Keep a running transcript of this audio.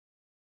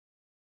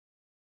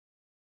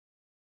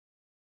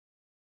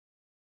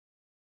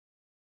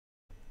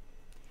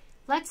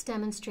Let's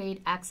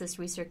demonstrate access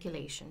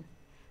recirculation.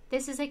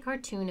 This is a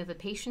cartoon of a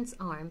patient's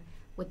arm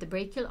with the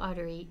brachial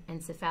artery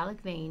and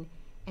cephalic vein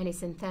and a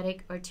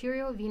synthetic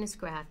arteriovenous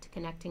graft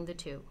connecting the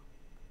two.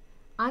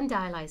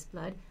 Undialyzed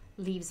blood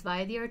leaves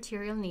via the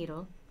arterial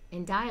needle,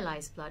 and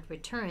dialyzed blood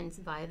returns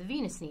via the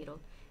venous needle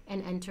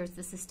and enters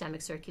the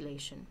systemic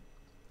circulation.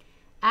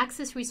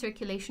 Access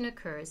recirculation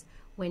occurs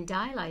when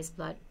dialyzed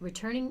blood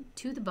returning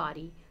to the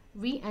body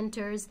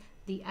re-enters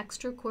the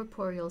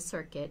extracorporeal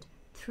circuit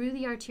through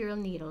the arterial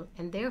needle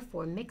and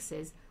therefore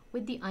mixes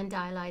with the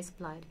undialyzed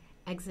blood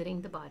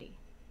exiting the body.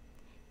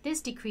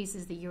 This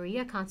decreases the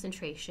urea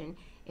concentration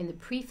in the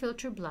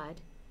pre-filter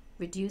blood,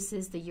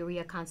 reduces the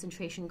urea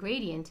concentration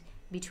gradient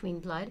between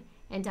blood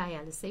and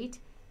dialysate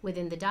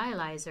within the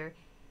dialyzer,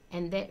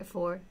 and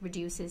therefore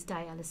reduces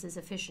dialysis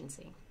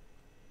efficiency.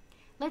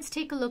 Let's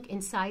take a look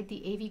inside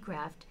the AV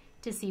graft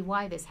to see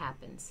why this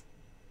happens.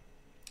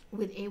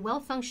 With a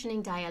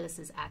well-functioning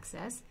dialysis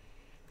access,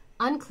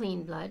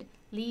 unclean blood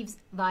leaves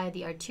via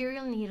the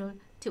arterial needle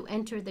to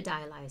enter the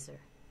dialyzer.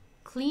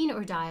 Clean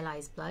or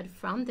dialyzed blood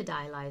from the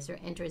dialyzer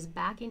enters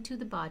back into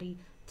the body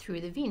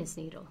through the venous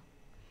needle.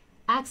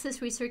 Access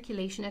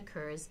recirculation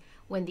occurs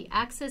when the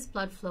access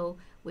blood flow,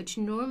 which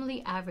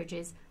normally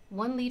averages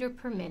 1 liter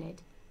per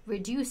minute,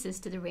 reduces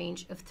to the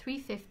range of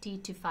 350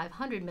 to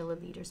 500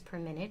 milliliters per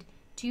minute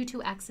due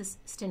to access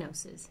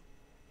stenosis.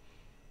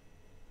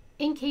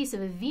 In case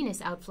of a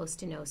venous outflow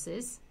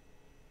stenosis,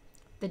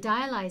 the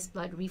dialyzed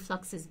blood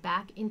refluxes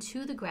back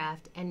into the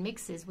graft and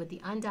mixes with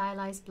the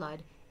undialyzed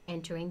blood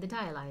entering the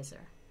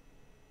dialyzer.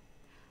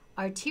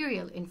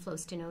 Arterial inflow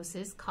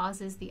stenosis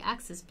causes the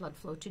access blood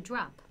flow to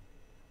drop.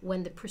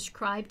 When the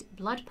prescribed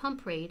blood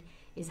pump rate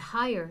is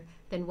higher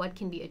than what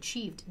can be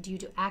achieved due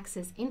to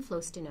access inflow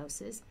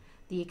stenosis,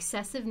 the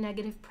excessive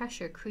negative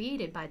pressure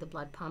created by the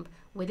blood pump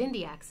within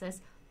the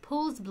access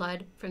pulls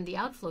blood from the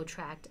outflow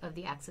tract of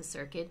the access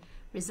circuit,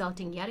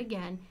 resulting yet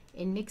again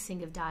in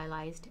mixing of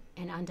dialyzed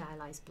and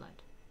undialyzed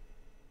blood.